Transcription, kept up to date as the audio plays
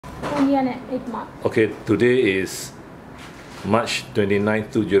1 year and 8 months. Okay, today is March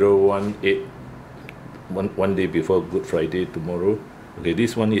 29, 2018, one day before Good Friday, tomorrow. Okay,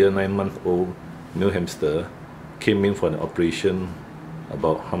 this 1 year, 9 month old male hamster came in for an operation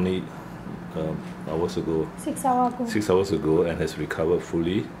about how many hours ago? 6 hours ago. 6 hours ago, and has recovered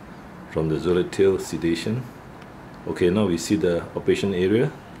fully from the zoletil sedation. Okay, now we see the operation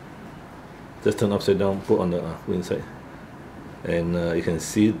area. Just turn upside down, put on the put inside, and you can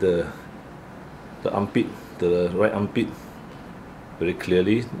see the armpit, the right armpit, very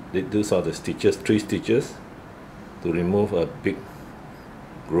clearly. Those are the stitches, 3 stitches to remove a big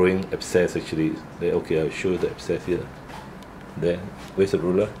growing abscess. Actually, there. Okay, I'll show you the abscess here. There, where's the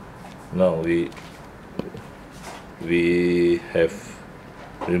ruler? Now we have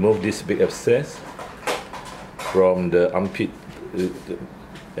removed this big abscess from the armpit,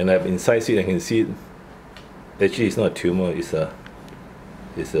 and I've incised it. I can see it. Actually, it's not a tumor. It's a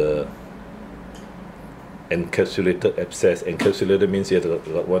encapsulated abscess. Encapsulated means you have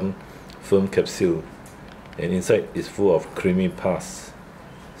got one firm capsule, and inside is full of creamy pus.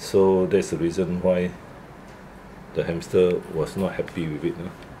 So that's the reason why the hamster was not happy with it.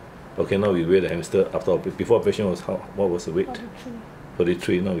 Okay, now we weigh the hamster after operation. Before operation was how? What was the weight?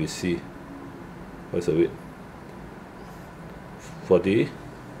 43. Now we see what's the weight.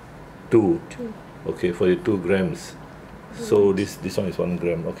 42. Okay, 42 grams. So this one is 1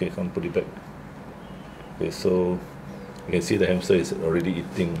 gram. Okay, can't put it back. Okay, so you can see the hamster is already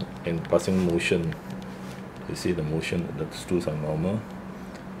eating and passing motion. You see the motion, the stools are normal.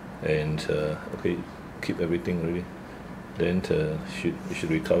 And okay, keep everything ready. Then you should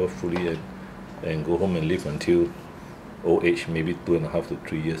recover fully and go home and live until old age, maybe 2.5 to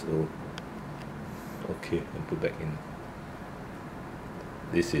 3 years old. Okay, and put back in.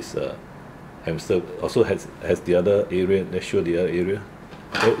 This is hamster. Also has the other area. Let's show the other area.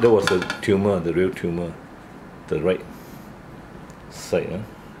 That was the tumor, the real tumor, the right side.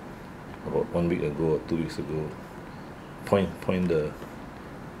 About 1 week ago or 2 weeks ago. Point the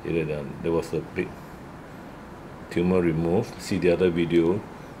area down. There was a big tumor removed. See the other video,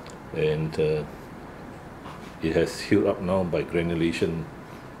 and it has healed up now by granulation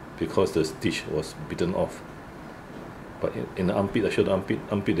because the stitch was bitten off. But in the armpit, I showed the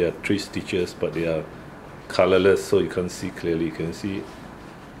armpit there are 3 stitches, but they are colorless, so you can't see clearly. You can see,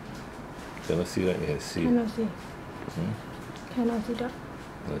 cannot see, right? You can see. Cannot see. Cannot see that.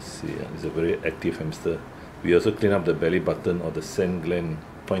 Let's see. It's a very active hamster. We also clean up the belly button or the scent gland.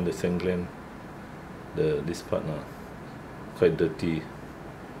 Point the scent gland. This part now, quite dirty.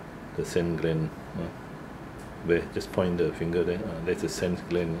 The scent gland. Where just point the finger there. That's the scent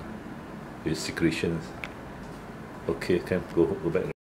gland with secretions. Okay, can go back.